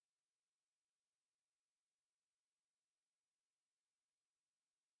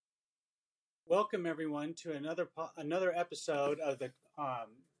Welcome everyone to another episode of the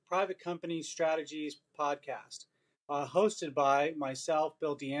Private Company Strategies podcast, hosted by myself,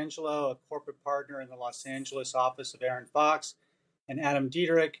 Bill D'Angelo, a corporate partner in the Los Angeles office of ArentFox, and Adam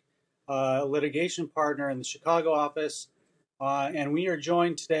Diederich, a litigation partner in the Chicago office. And we are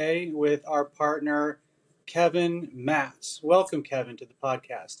joined today with our partner, Kevin Matz. Welcome, Kevin, to the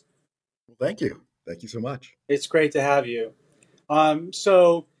podcast. Well, thank you. Thank you so much. It's great to have you.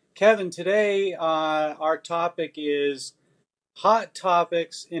 So, Kevin, today our topic is hot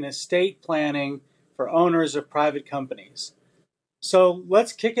topics in estate planning for owners of private companies. So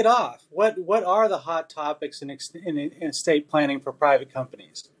let's kick it off. What are the hot topics in estate planning for private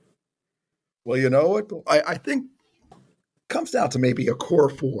companies? Well, you know what? I think it comes down to maybe a core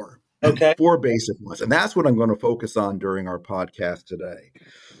four. Okay. Four basic ones. And that's what I'm going to focus on during our podcast today.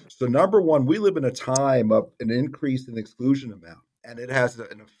 So number one, we live in a time of an increase in the exclusion amount. And it has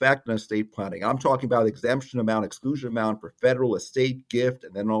an effect on estate planning. I'm talking about exemption amount, exclusion amount for federal estate gift,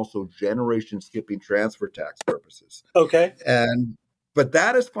 and then also generation skipping transfer tax purposes. Okay. But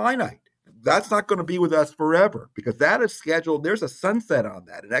that is finite. That's not going to be with us forever because that is scheduled. There's a sunset on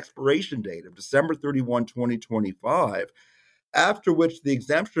that, an expiration date of December 31, 2025, after which the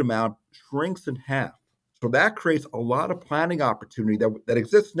exemption amount shrinks in half. So that creates a lot of planning opportunity that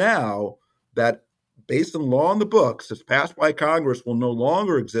exists now that, based on law in the books, as passed by Congress, will no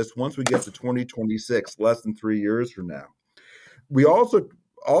longer exist once we get to 2026, less than 3 years from now. We also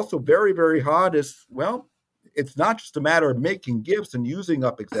very, very hot is, well, it's not just a matter of making gifts and using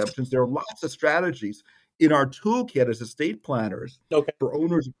up exemptions. There are lots of strategies in our toolkit as estate planners for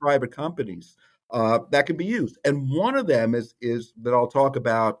owners of private companies that can be used. And one of them is that I'll talk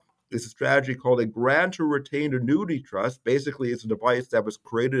about is a strategy called a grantor retained annuity trust. Basically, it's a device that was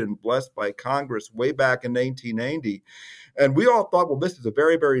created and blessed by Congress way back in 1990. And we all thought, well, this is a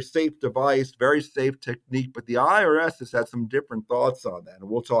very, very safe device, very safe technique. But the IRS has had some different thoughts on that. And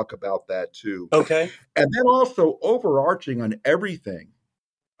we'll talk about that too. Okay. And then also overarching on everything.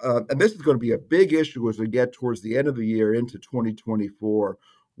 And this is going to be a big issue as we get towards the end of the year into 2024.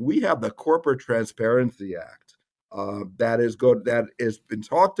 We have the Corporate Transparency Act. That is good. That has been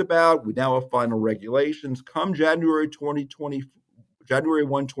talked about. We now have final regulations. Come January 1,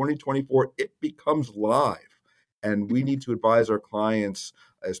 2024, it becomes live. And we need to advise our clients,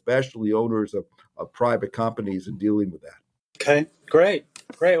 especially owners of private companies, in dealing with that. Okay, great.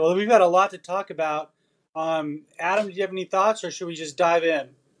 Well, we've got a lot to talk about. Adam, do you have any thoughts, or should we just dive in?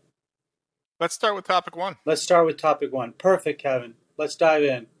 Let's start with topic one. Perfect, Kevin. Let's dive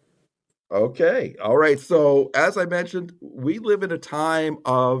in. Okay. All right. So as I mentioned, we live in a time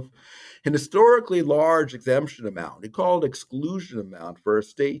of an historically large exemption amount. It's called exclusion amount for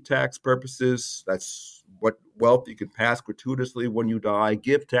estate tax purposes. That's what wealth you can pass gratuitously when you die.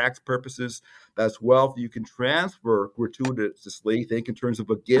 Gift tax purposes, that's wealth you can transfer gratuitously. Think in terms of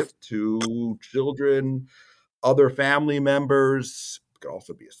a gift to children, other family members. Could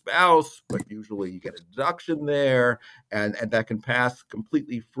also be a spouse, but usually you get a deduction there, and that can pass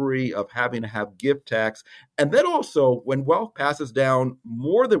completely free of having to have gift tax. And then also, when wealth passes down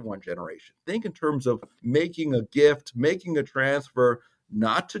more than one generation, think in terms of making a gift, making a transfer,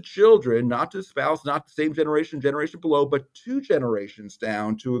 not to children, not to spouse, not the same generation below, but 2 generations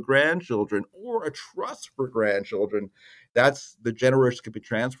down to a grandchildren or a trust for grandchildren. That's the generation skipping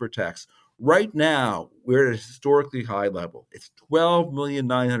transfer tax. Right now, we're at a historically high level. It's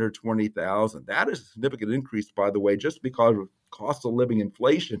 $12,920,000. That is a significant increase, by the way, just because of cost of living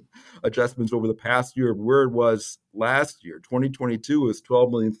inflation adjustments over the past year of where it was last year. 2022 is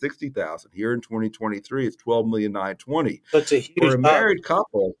 $12,060,000. Here in 2023, it's $12,920,000. That's a huge for a married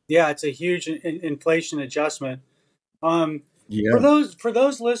couple. Yeah, it's a huge inflation adjustment. Yeah. For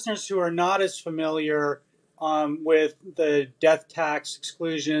those listeners who are not as familiar with the death tax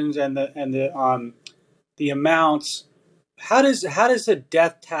exclusions and the amounts, how does the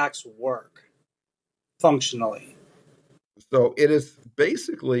death tax work functionally? So it is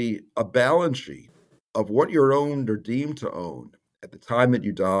basically a balance sheet of what you're owned or deemed to own at the time that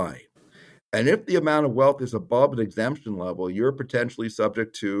you die. And if the amount of wealth is above an exemption level, you're potentially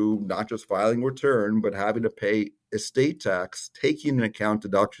subject to not just filing a return, but having to pay estate tax, taking into account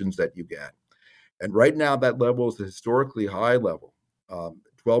deductions that you get. And right now, that level is a historically high level,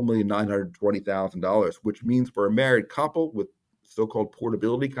 $12,920,000, which means for a married couple with so-called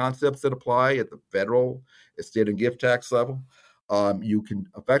portability concepts that apply at the federal estate and gift tax level, you can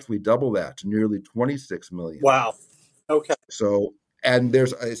effectively double that to nearly $26 million. Wow. Okay. So, and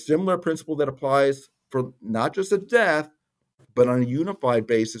there's a similar principle that applies for not just a death, but on a unified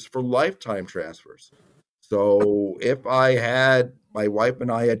basis for lifetime transfers. So if I had my wife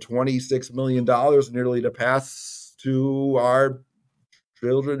and I had $26 million nearly to pass to our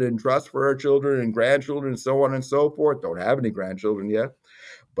children and trust for our children and grandchildren and so on and so forth. Don't have any grandchildren yet,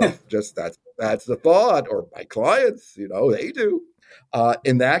 but just that's the thought. Or my clients, they do.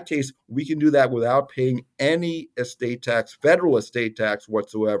 In that case, we can do that without paying any estate tax, federal estate tax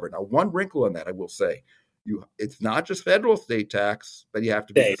whatsoever. Now, one wrinkle in that, I will say, it's not just federal estate tax that you have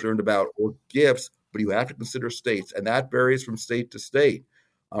to be concerned about or gifts, but you have to consider states, and that varies from state to state.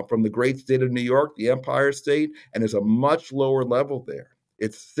 From the great state of New York, the Empire State, and is a much lower level there.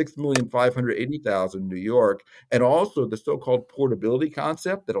 It's $6,580,000 in New York, and also the so-called portability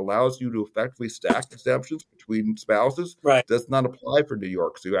concept that allows you to effectively stack exemptions between spouses does not apply for New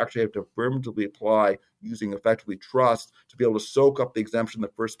York. So you actually have to affirmatively apply using effectively trust to be able to soak up the exemption the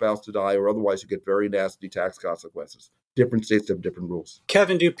first spouse to die, or otherwise you get very nasty tax consequences. Different states have different rules.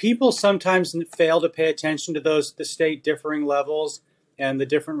 Kevin, do people sometimes fail to pay attention to the state differing levels and the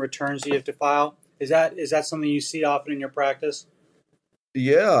different returns you have to file? Is that something you see often in your practice?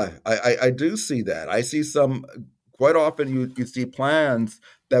 Yeah, I do see that. I see some, quite often you see plans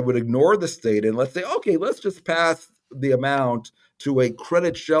that would ignore the state and let's say, okay, let's just pass the amount to a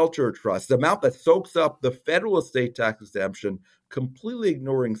credit shelter trust, the amount that soaks up the federal estate tax exemption, completely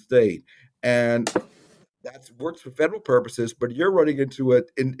ignoring state. And that works for federal purposes, but you're running into a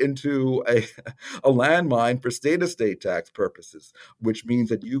landmine for state estate tax purposes, which means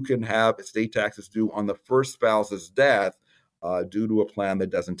that you can have estate taxes due on the first spouse's death, due to a plan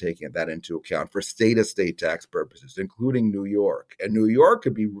that doesn't take that into account for state estate tax purposes, including New York. And New York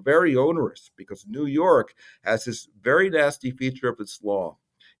could be very onerous because New York has this very nasty feature of its law.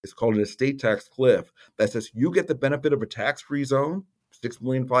 It's called an estate tax cliff that says you get the benefit of a tax-free zone,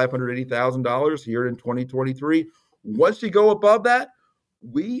 $6,580,000 here in 2023. Once you go above that,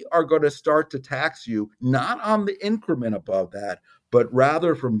 we are going to start to tax you not on the increment above that, but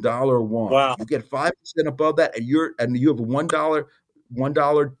rather from $1. Wow. You get 5% above that, and you have a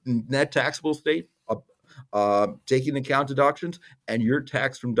 $1 net taxable state, taking into account deductions, and you're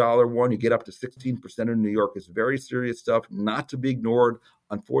taxed from $1. You get up to 16% in New York. It's very serious stuff, not to be ignored.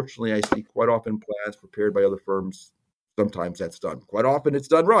 Unfortunately, I see quite often plans prepared by other firms. Sometimes that's done. Quite often it's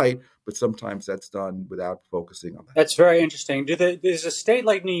done right, but sometimes that's done without focusing on that. That's very interesting. Is a state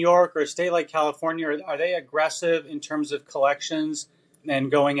like New York or a state like California, are they aggressive in terms of collections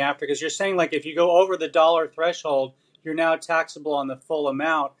and going after? Because you're saying like if you go over the dollar threshold, you're now taxable on the full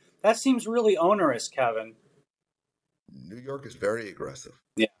amount. That seems really onerous, Kevin. New York is very aggressive.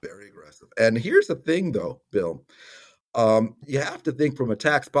 Yeah. Very aggressive. And here's the thing, though, Bill. You have to think from a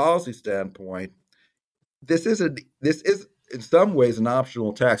tax policy standpoint. This is in some ways an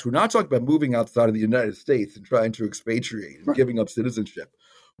optional tax. We're not talking about moving outside of the United States and trying to expatriate and giving up citizenship.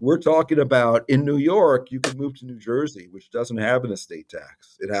 We're talking about in New York, you can move to New Jersey, which doesn't have an estate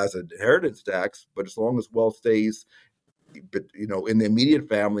tax. It has an inheritance tax, but as long as wealth stays, in the immediate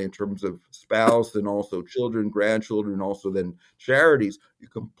family in terms of spouse and also children, grandchildren, and also then charities, you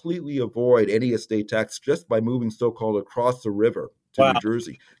completely avoid any estate tax just by moving so-called across the river to New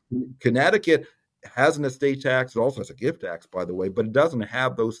Jersey. Connecticut has an estate tax. It also has a gift tax, by the way, but it doesn't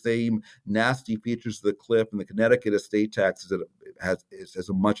have those same nasty features of the cliff. And the Connecticut estate tax has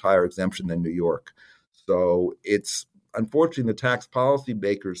a much higher exemption than New York. So it's unfortunately the tax policy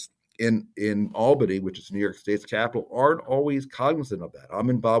makers in Albany, which is New York State's capital, aren't always cognizant of that.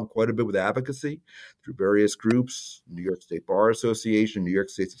 I'm involved quite a bit with advocacy through various groups, New York State Bar Association, New York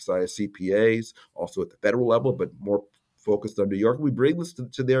State Society of CPAs, also at the federal level, but more focused on New York. We bring this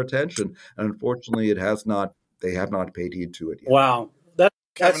to their attention, and unfortunately, they have not paid heed to it yet. Wow,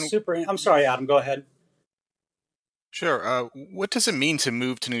 that's super. I'm sorry, Adam. Go ahead. Sure. What does it mean to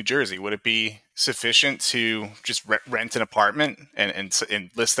move to New Jersey? Would it be sufficient to just rent an apartment and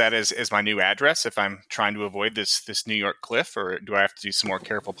list that as my new address if I'm trying to avoid this New York cliff, or do I have to do some more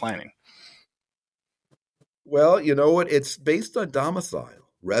careful planning? Well, you know what? It's based on domicile.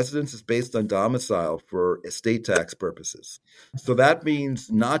 Residence is based on domicile for estate tax purposes. So that means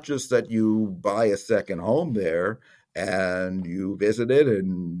not just that you buy a second home there and you visit it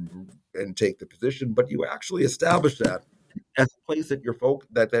and take the position, but you actually establish that as a place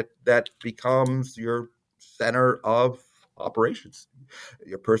that that becomes your center of operations,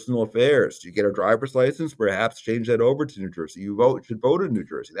 your personal affairs. You get a driver's license, perhaps change that over to New Jersey. You should vote in New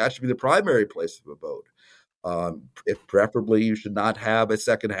Jersey. That should be the primary place of a vote. If preferably, you should not have a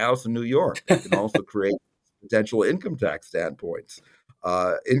second house in New York. It can also create potential income tax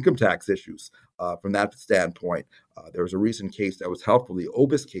issues from that standpoint. There was a recent case that was helpful, the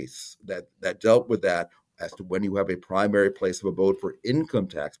Obis case that dealt with that as to when you have a primary place of abode for income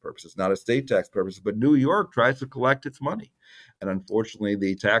tax purposes, not estate tax purposes. But New York tries to collect its money. And unfortunately,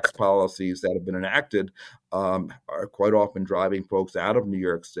 the tax policies that have been enacted are quite often driving folks out of New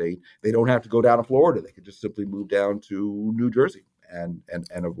York State. They don't have to go down to Florida. They could just simply move down to New Jersey and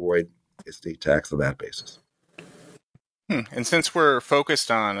avoid estate tax on that basis. And since we're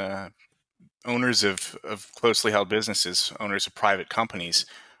focused on owners of closely held businesses, owners of private companies,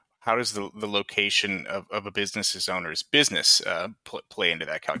 how does the location of a business's owner's business play into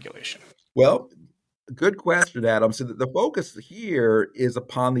that calculation? Well, good question, Adam. So the focus here is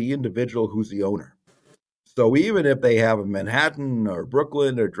upon the individual who's the owner. So even if they have a Manhattan or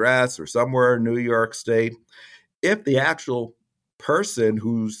Brooklyn address or somewhere in New York State, if the actual person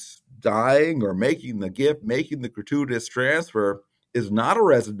who's dying or making the gift, making the gratuitous transfer is not a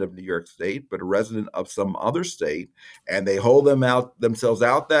resident of New York State, but a resident of some other state, and they hold themselves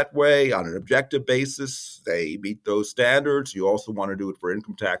out that way on an objective basis, they meet those standards. You also want to do it for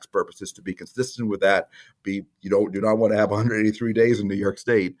income tax purposes to be consistent with that. You do not want to have 183 days in New York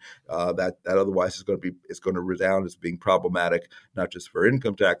State. That otherwise is going to resound as being problematic, not just for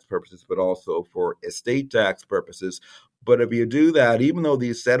income tax purposes, but also for estate tax purposes. But if you do that, even though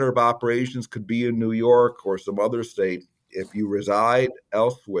the center of operations could be in New York or some other state, if you reside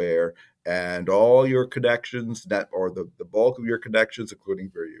elsewhere and all your connections, or the bulk of your connections,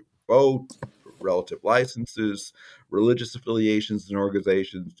 including where you vote, relative licenses, religious affiliations and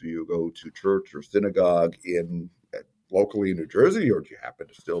organizations, do you go to church or synagogue locally in New Jersey, or do you happen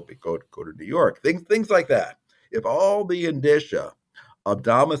to still go to New York? Things like that. If all the indicia of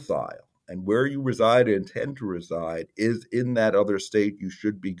domicile and where you reside and intend to reside is in that other state, you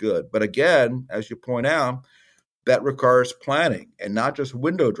should be good. But again, as you point out, that requires planning and not just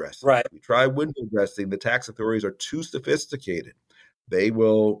window dressing. Right. We try window dressing. The tax authorities are too sophisticated. They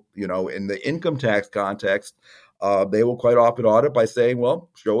will, in the income tax context, they will quite often audit by saying, well,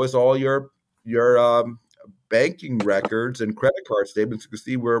 show us all your banking records and credit card statements. You can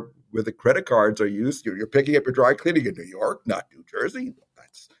see where the credit cards are used. You're picking up your dry cleaning in New York, not New Jersey.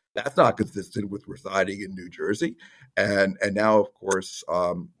 That's not consistent with residing in New Jersey. And now, of course,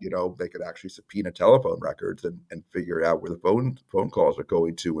 they could actually subpoena telephone records and figure out where the phone calls are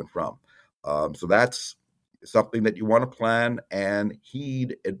going to and from. So that's something that you want to plan and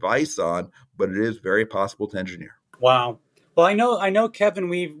heed advice on, but it is very possible to engineer. Wow. Well, I know, Kevin,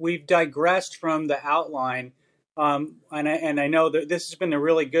 we've digressed from the outline, and I know that this has been a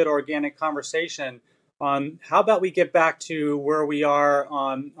really good organic conversation. How about we get back to where we are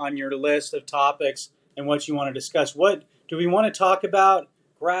on your list of topics and what you want to discuss? What do we want to talk about?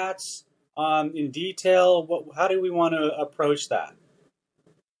 GRATs in detail? How do we want to approach that?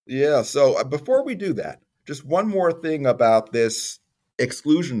 Yeah. So before we do that, just one more thing about this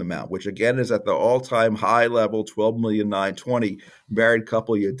exclusion amount, which again is at the all-time high level, $12,920,000. Married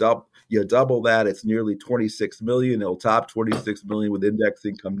couple, you double that, it's nearly $26 million. It'll top $26 million with index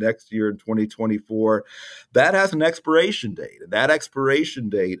income next year in 2024. That has an expiration date, and that expiration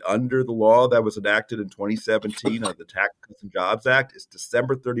date under the law that was enacted in 2017 of the Tax Cuts and Jobs Act is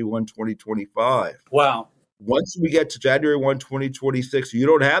December 31, 2025. Wow. Once we get to January 1, 2026, you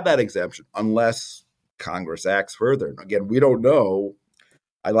don't have that exemption unless Congress acts further. And again, we don't know.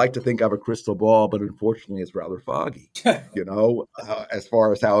 I like to think I have a crystal ball, but unfortunately it's rather foggy, as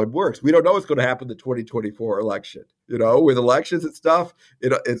far as how it works. We don't know what's going to happen in the 2024 election. With elections and stuff,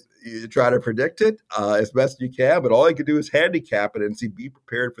 you try to predict it as best you can, but all you can do is handicap it and be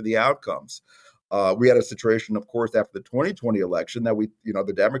prepared for the outcomes. We had a situation, of course, after the 2020 election that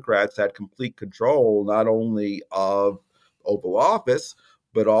the Democrats had complete control not only of Oval Office,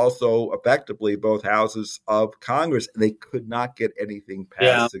 but also effectively both houses of Congress. And they could not get anything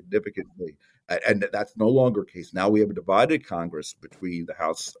passed significantly. And that's no longer the case. Now we have a divided Congress between the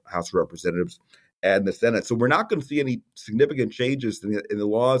House of Representatives and the Senate. So we're not going to see any significant changes in the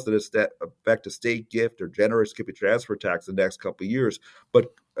laws that affect a state gift or generous gift transfer tax in the next couple of years. But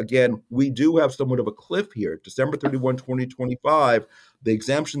again, we do have somewhat of a cliff here. December 31, 2025, the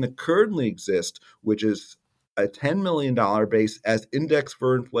exemption that currently exists, which is a $10 million base as index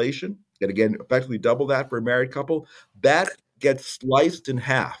for inflation, and again, effectively double that for a married couple, that gets sliced in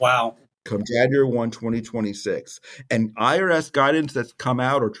half. Wow. Come January 1, 2026. And IRS guidance that's come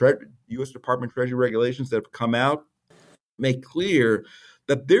out, or U.S. Department of Treasury regulations that have come out, make clear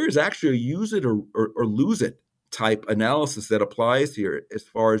that there is actually a use it or lose it type analysis that applies here as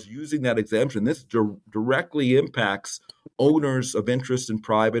far as using that exemption. This directly impacts owners of interest in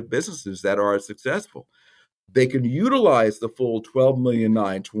private businesses that are successful. They can utilize the full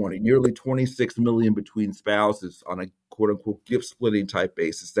 $12,920,000, nearly $26 million between spouses on a quote unquote gift splitting type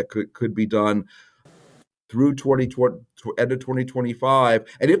basis that could be done through 2020, end of 2025.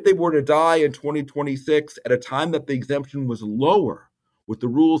 And if they were to die in 2026 at a time that the exemption was lower, what the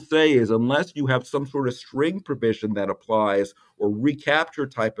rules say is unless you have some sort of string provision that applies or recapture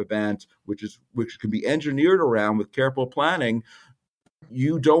type event, which can be engineered around with careful planning,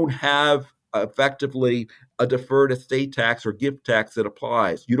 you don't have effectively a deferred estate tax or gift tax that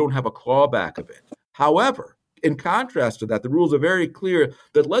applies. You don't have a clawback of it. However, in contrast to that, the rules are very clear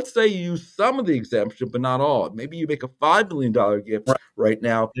that let's say you use some of the exemption, but not all. Maybe you make a $5 million gift right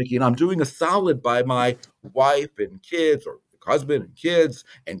now, thinking I'm doing a solid by my wife and kids or husband and kids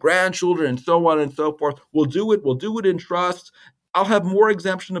and grandchildren and so on and so forth. We'll do it in trust. I'll have more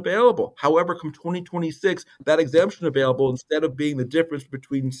exemption available. However, come 2026, that exemption available, instead of being the difference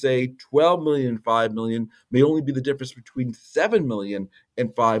between, say, 12 million and 5 million, may only be the difference between 7 million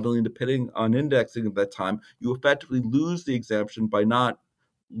and 5 million, depending on indexing at that time. You effectively lose the exemption by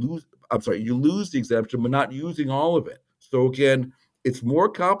you lose the exemption by not using all of it. So again, it's more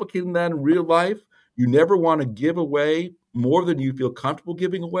complicated than that in real life. You never want to give away more than you feel comfortable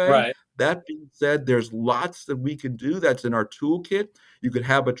giving away. Right. That being said, there's lots that we can do that's in our toolkit. You could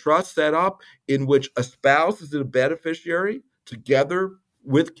have a trust set up in which a spouse is a beneficiary together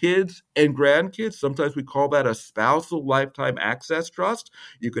with kids and grandkids. Sometimes we call that a spousal lifetime access trust.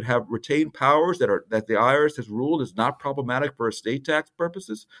 You could have retained powers that the IRS has ruled is not problematic for estate tax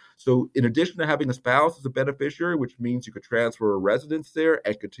purposes. So in addition to having a spouse as a beneficiary, which means you could transfer a residence there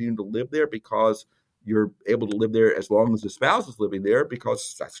and continue to live there because you're able to live there as long as the spouse is living there,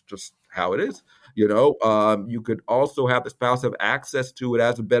 because that's just how it is. You could also have the spouse have access to it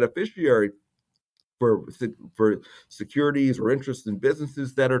as a beneficiary for securities or interest in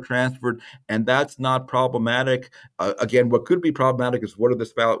businesses that are transferred, and that's not problematic. Again, what could be problematic is what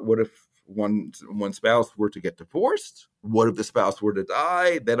if one spouse were to get divorced? What if the spouse were to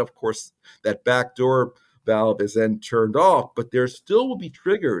die? Then, of course, that backdoor valve is then turned off, but there still will be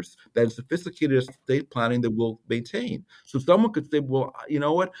triggers that in sophisticated estate planning that will maintain. So someone could say, well, you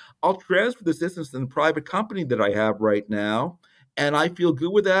know what, I'll transfer this business in the private company that I have right now, and I feel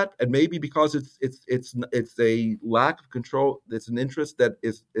good with that. And maybe because it's a lack of control, it's an interest that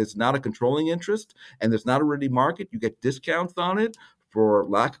is not a controlling interest, and there's not a ready market, you get discounts on it for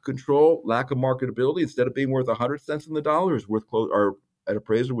lack of control, lack of marketability. Instead of being worth 100 cents on the dollar, is worth an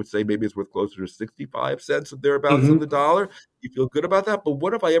appraiser would say maybe it's worth closer to 65 cents or thereabouts on the dollar. You feel good about that. But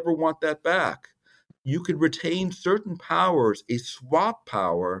what if I ever want that back? You could retain certain powers, a swap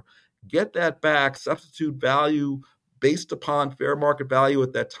power, get that back, substitute value based upon fair market value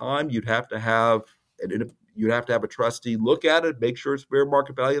at that time. You'd have to have a trustee look at it, make sure it's fair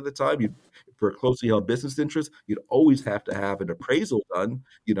market value at the time. For a closely held business interest, you'd always have to have an appraisal done,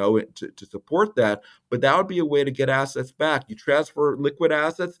 to support that. But that would be a way to get assets back. You transfer liquid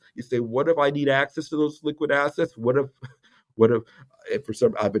assets. You say, what if I need access to those liquid assets? What if for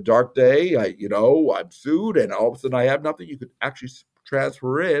some I have a dark day, I'm sued, and all of a sudden I have nothing? You could actually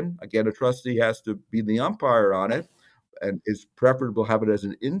transfer in. Again, a trustee has to be the umpire on it, and it's preferable to have it as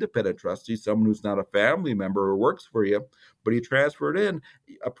an independent trustee, someone who's not a family member or works for you, but you transfer it in,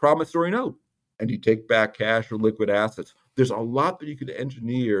 a promissory note, and you take back cash or liquid assets. There's a lot that you could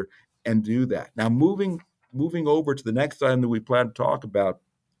engineer and do that. Now, moving over to the next item that we plan to talk about,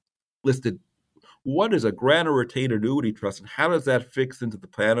 listed, what is a grant or retained annuity trust, and how does that fix into the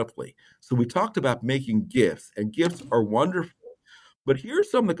panoply? So we talked about making gifts, and gifts are wonderful, but here are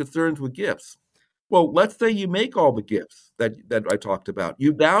some of the concerns with gifts. Well, let's say you make all the gifts that I talked about.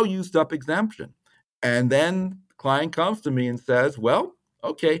 You've now used up exemption. And then the client comes to me and says, well,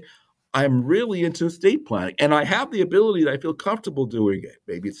 okay, I'm really into estate planning, and I have the ability that I feel comfortable doing it.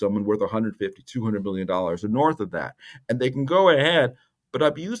 Maybe it's someone worth $150, $200 million or north of that. And they can go ahead, but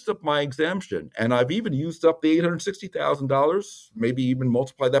I've used up my exemption, and I've even used up the $860,000, maybe even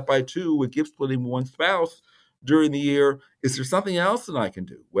multiply that by 2 with gift splitting with one spouse during the year. Is there something else that I can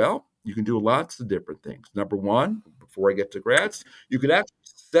do? Well, you can do lots of different things. Number one, before I get to GRATs, you can actually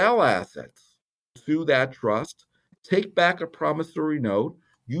sell assets to that trust, take back a promissory note.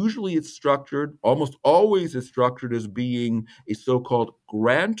 Usually it's structured, almost always it's structured as being a so-called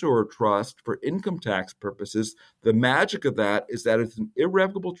grantor trust for income tax purposes. The magic of that is that it's an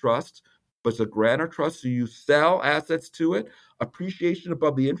irrevocable trust, but it's a grantor trust, so you sell assets to it. Appreciation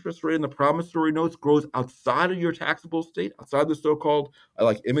above the interest rate in the promissory notes grows outside of your taxable estate, outside the so-called, I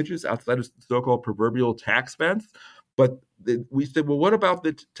like images, outside of the so-called proverbial tax fence. But we said, well, what about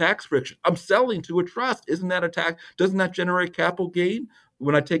the tax friction? I'm selling to a trust. Isn't that a tax? Doesn't that generate capital gain?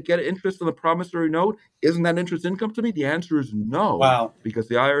 when I get interest on the promissory note, isn't that interest income to me? The answer is no, Wow. because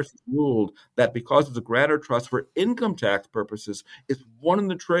the IRS has ruled that because it's a grantor trust for income tax purposes, it's one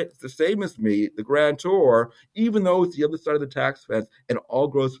in it's the same as me, the grantor, even though it's the other side of the tax fence, and all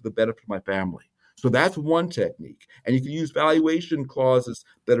grows for the benefit of my family. So that's one technique. And you can use valuation clauses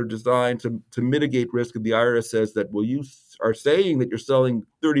that are designed to mitigate risk. And the IRS says that, well, you are saying that you're selling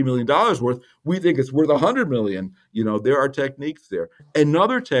 $30 million worth. We think it's worth $100 million. There are techniques there.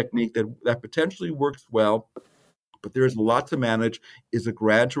 Another technique that potentially works well, but there is a lot to manage, is a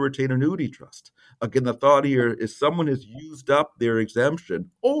grant to retain annuity trust. Again, the thought here is someone has used up their exemption,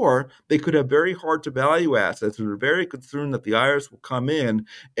 or they could have very hard to value assets and are very concerned that the IRS will come in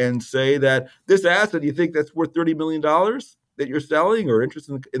and say that this asset, you think that's worth $30 million that you're selling, or interest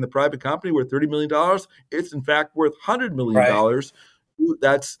in the private company worth $30 million, it's in fact worth $100 million. Right.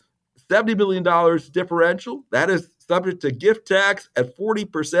 That's $70 million differential. That is subject to gift tax at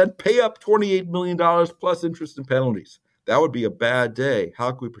 40%, pay up $28 million plus interest and penalties. That would be a bad day.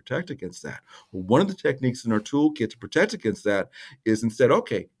 How can we protect against that? Well, one of the techniques in our toolkit to protect against that is instead of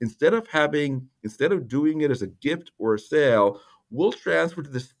doing it as a gift or a sale, we'll transfer to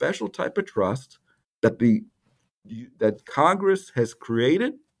the special type of trust that Congress has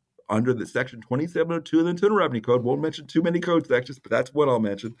created under the Section 2702 of the Internal Revenue Code. Won't mention too many code sections, but that's what I'll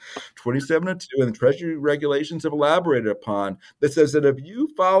mention. 2702, and the Treasury regulations have elaborated upon, that says that if you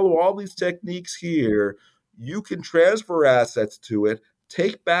follow all these techniques here, you can transfer assets to it,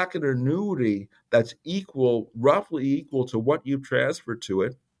 take back an annuity that's roughly equal to what you've transferred to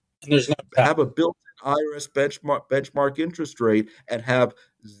it, And there's no have a built-in IRS benchmark interest rate, and have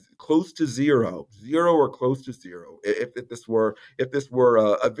close to zero or close to zero. If this were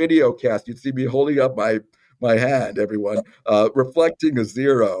a video cast, you'd see me holding up my hand, everyone, reflecting a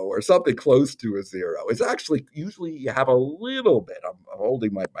zero or something close to a zero. It's actually usually you have a little bit. I'm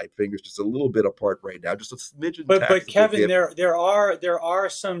holding my fingers just a little bit apart right now, just a smidgen. But Kevin, there are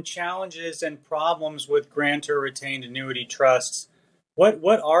some challenges and problems with grantor retained annuity trusts.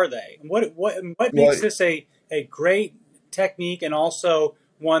 What are they? What makes this a great technique, and also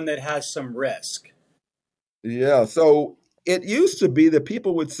one that has some risk? Yeah, so it used to be that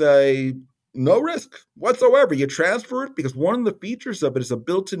people would say no risk whatsoever. You transfer it because one of the features of it is a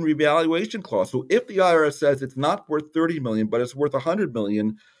built-in revaluation clause. So if the IRS says it's not worth $30 million, but it's worth $100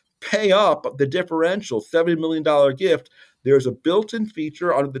 million, pay up the differential, $70 million gift. There's a built-in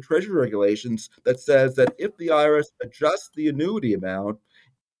feature under the Treasury regulations that says that if the IRS adjusts the annuity amount,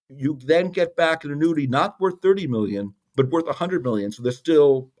 you then get back an annuity not worth $30 million, but worth $100 million. So there's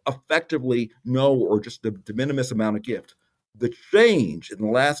still effectively no or just a de minimis amount of gift. The change in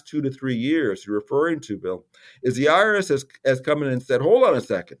the last 2 to 3 years you're referring to, Bill, is the IRS has come in and said, hold on a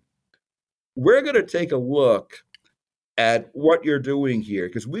second. We're going to take a look at what you're doing here,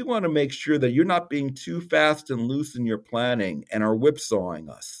 because we want to make sure that you're not being too fast and loose in your planning and are whipsawing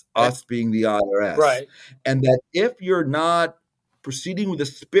us being the IRS. Right. And that if you're not proceeding with the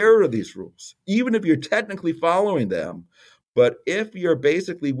spirit of these rules, even if you're technically following them, but if you're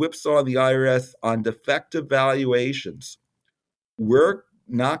basically whipsawing the IRS on defective valuations, we're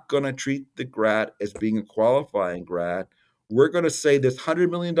not going to treat the GRAT as being a qualifying GRAT. We're going to say this $100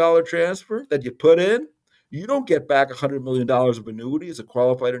 million transfer that you put in, you don't get back $100 million of annuity as a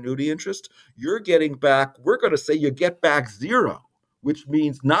qualified annuity interest. You're getting back, we're going to say you get back zero, which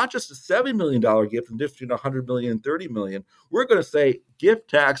means not just a $70 million gift in difference between $100 million and $30 million. We're going to say gift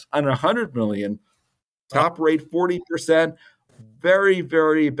tax on $100 million, top rate 40%. Very,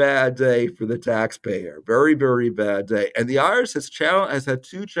 very bad day for the taxpayer. Very, very bad day. And the IRS has had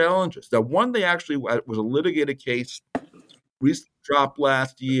two challenges. Now, one, they actually was a litigated case, recently dropped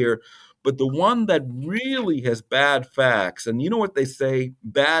last year. But the one that really has bad facts, and you know what they say,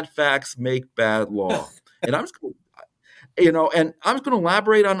 bad facts make bad law. And I'm just going to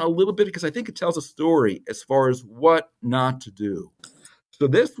elaborate on a little bit because I think it tells a story as far as what not to do. So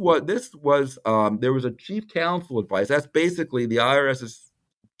there was a chief counsel advice. That's basically the IRS's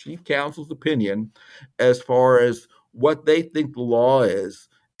chief counsel's opinion as far as what they think the law is.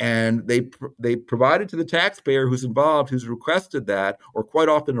 And they provided to the taxpayer who's involved, who's requested that, or quite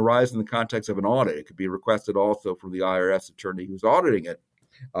often arises in the context of an audit. It could be requested also from the IRS attorney who's auditing it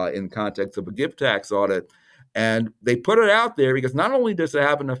in the context of a gift tax audit. And they put it out there because not only does it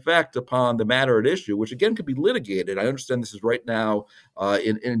have an effect upon the matter at issue, which again could be litigated. I understand this is right now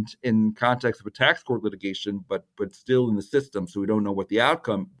in context of a tax court litigation, but still in the system, so we don't know what the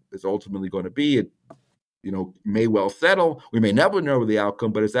outcome is ultimately going to be. It may well settle. We may never know the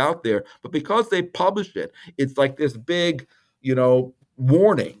outcome, but it's out there. But because they published it, it's like this big,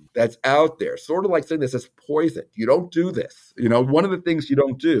 warning that's out there, sort of like saying this is poison. You don't do this. One of the things you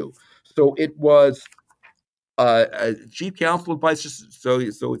don't do. So it was chief counsel advice. So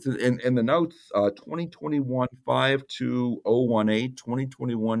it's in the notes. 2021 52018.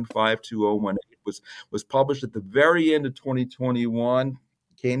 2021 52018 was published at the very end of 2021.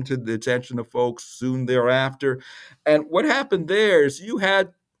 Came to the attention of folks soon thereafter. And what happened there is you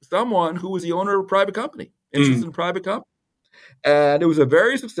had someone who was the owner of a private company, interested in a private company. And it was a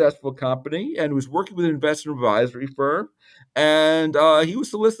very successful company, and was working with an investment advisory firm. And he was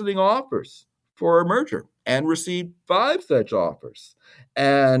soliciting offers for a merger and received 5 such offers.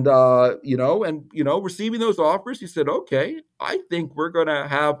 And, receiving those offers, he said, okay, I think we're going to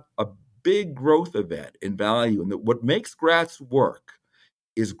have a big growth event in value. And what makes GRATs work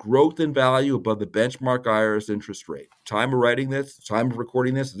is growth in value above the benchmark IRS interest rate. Time of recording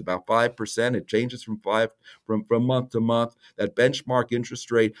this is about 5%. It changes from month to month, that benchmark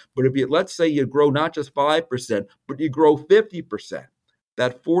interest rate. But let's say you grow not just 5%, but you grow 50%,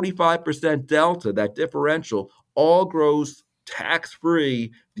 that 45% delta, that differential, all grows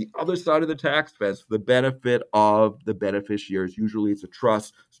tax-free, the other side of the tax fence, for the benefit of the beneficiaries. Usually it's a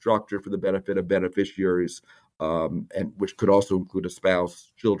trust structure for the benefit of beneficiaries, and which could also include a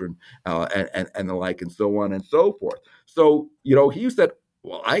spouse, children, and the like, and so on and so forth. So, he said,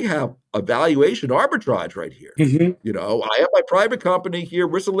 well, I have a valuation arbitrage right here. Mm-hmm. I have my private company here.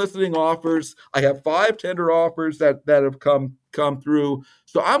 We're soliciting offers. I have 5 tender offers that have come through.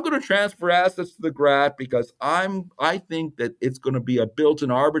 So I'm going to transfer assets to the GRAT because I think that it's going to be a built-in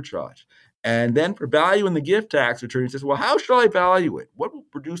arbitrage. And then for value in the gift tax return, he says, well, how shall I value it? What will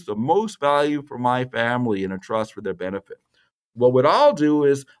produce the most value for my family in a trust for their benefit? Well, what I'll do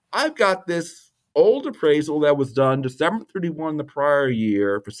is I've got this old appraisal that was done December 31 the prior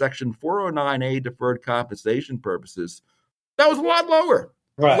year for Section 409A deferred compensation purposes. That was a lot lower.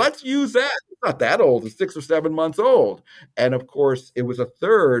 Right. Let's use that. It's not that old. It's 6 or 7 months old. And of course, it was a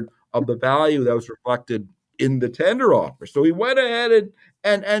third of the value that was reflected in the tender offer. So he went ahead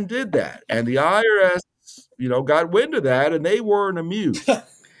and did that. And the IRS, got wind of that, and they weren't amused.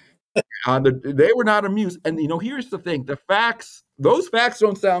 They were not amused. And, here's the thing. Those facts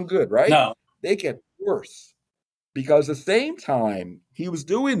don't sound good, right? No. They get worse. Because the same time he was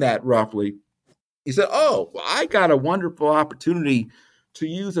doing that roughly, he said, oh, well, I got a wonderful opportunity to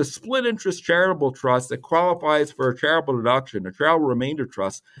use a split interest charitable trust that qualifies for a charitable deduction, a charitable remainder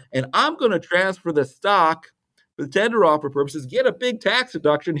trust, and I'm going to transfer the stock for the tender offer purposes, get a big tax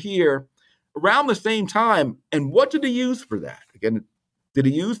deduction here around the same time. And what did he use for that? Again, did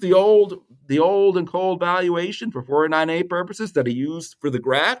he use the old and cold valuation for 409A purposes that he used for the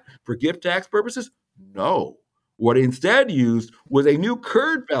GRAT for gift tax purposes? No. What he instead used was a new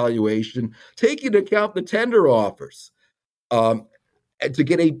current valuation, taking into account the tender offers.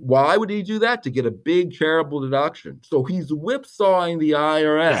 Why would he do that? To get a big charitable deduction. So he's whipsawing the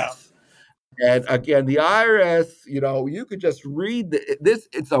IRS. Yeah. And again, the IRS, you could just read this.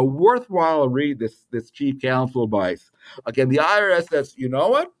 It's a worthwhile read, this chief counsel advice. Again, the IRS says, you know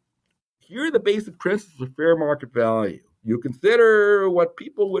what? Here are the basic principles of fair market value. You consider what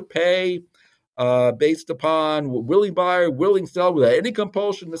people would pay based upon willing buyer, willing seller, without any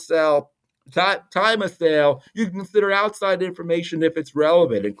compulsion to sell. Time of sale, you can consider outside information if it's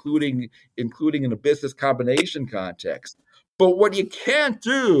relevant, including in a business combination context. But what you can't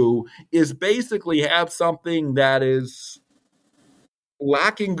do is basically have something that is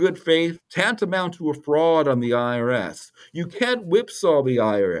lacking good faith, tantamount to a fraud on the IRS. You can't whipsaw the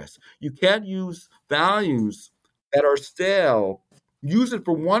IRS. You can't use values that are stale, use it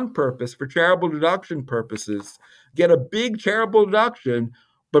for one purpose, for charitable deduction purposes, get a big charitable deduction,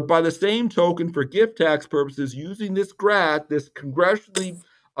 but by the same token, for gift tax purposes, using this GRAT, this congressionally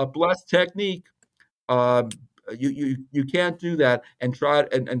blessed technique, you can't do that and try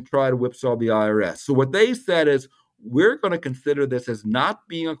to whipsaw the IRS. So what they said is, we're going to consider this as not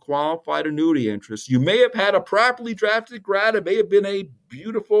being a qualified annuity interest. You may have had a properly drafted GRAT, it may have been a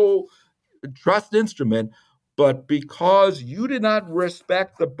beautiful trust instrument, but because you did not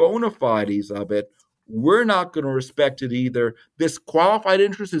respect the bona fides of it, we're not going to respect it either. This qualified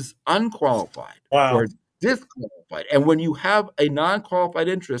interest is unqualified or disqualified. And when you have a non-qualified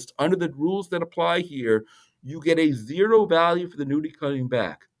interest under the rules that apply here, you get a zero value for the annuity coming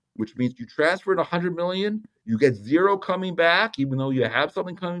back, which means you transfer it $100 million, you get zero coming back, even though you have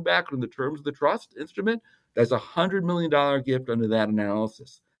something coming back in the terms of the trust instrument. That's a $100 million gift under that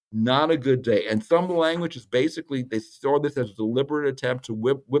analysis. Not a good day. And some of the language is basically, they saw this as a deliberate attempt to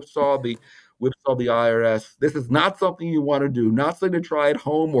whipsaw the whipsaw the IRS. This is not something you want to do, not something to try at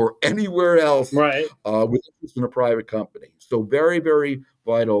home or anywhere else Right. with interest in a private company. So very, very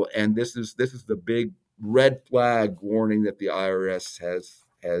vital. And this is the big red flag warning that the IRS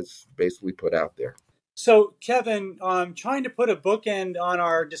has basically put out there. So, Kevin, trying to put a bookend on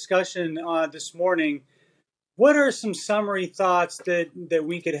our discussion this morning, what are some summary thoughts that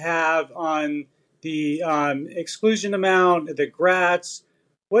we could have on the exclusion amount, the GRATs?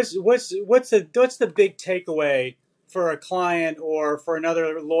 What's the big takeaway for a client or for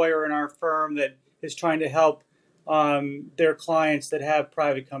another lawyer in our firm that is trying to help their clients that have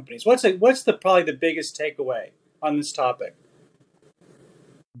private companies? What's probably the biggest takeaway on this topic?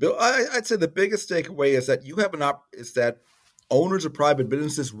 Bill, I'd say the biggest takeaway is that that owners of private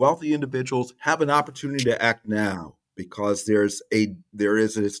businesses, wealthy individuals, have an opportunity to act now because there is a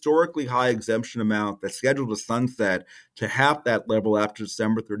historically high exemption amount that's scheduled to sunset to half that level after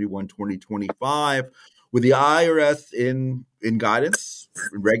December 31, 2025, with the IRS in guidance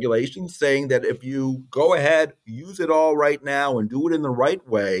and regulations saying that if you go ahead, use it all right now and do it in the right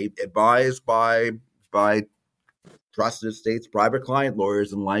way, advised by trusted estates, private client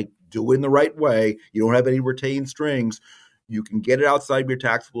lawyers, and do it in the right way. You don't have any retained strings. You can get it outside your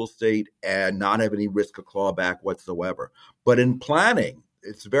taxable estate and not have any risk of clawback whatsoever. But in planning,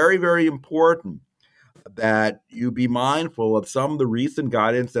 it's very, very important that you be mindful of some of the recent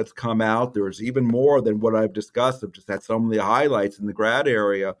guidance that's come out. There's even more than what I've discussed. I've just had some of the highlights in the grad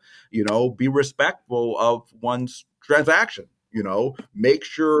area. Be respectful of one's transaction. Make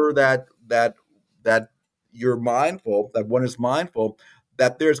sure that you're mindful, that one is mindful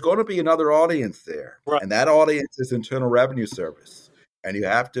that there's going to be another audience there. Right. And that audience is Internal Revenue Service. And you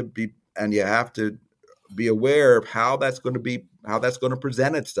have to be aware of how that's going to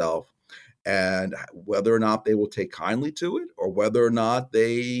present itself and whether or not they will take kindly to it or whether or not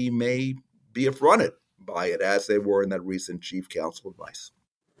they may be affronted by it as they were in that recent chief counsel advice.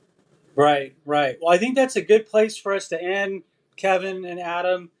 Right. Well, I think that's a good place for us to end, Kevin and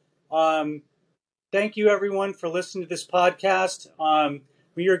Adam. Thank you, everyone, for listening to this podcast.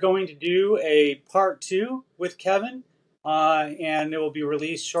 We are going to do a part 2 with Kevin, and it will be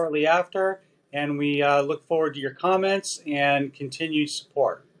released shortly after. And we look forward to your comments and continued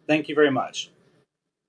support. Thank you very much.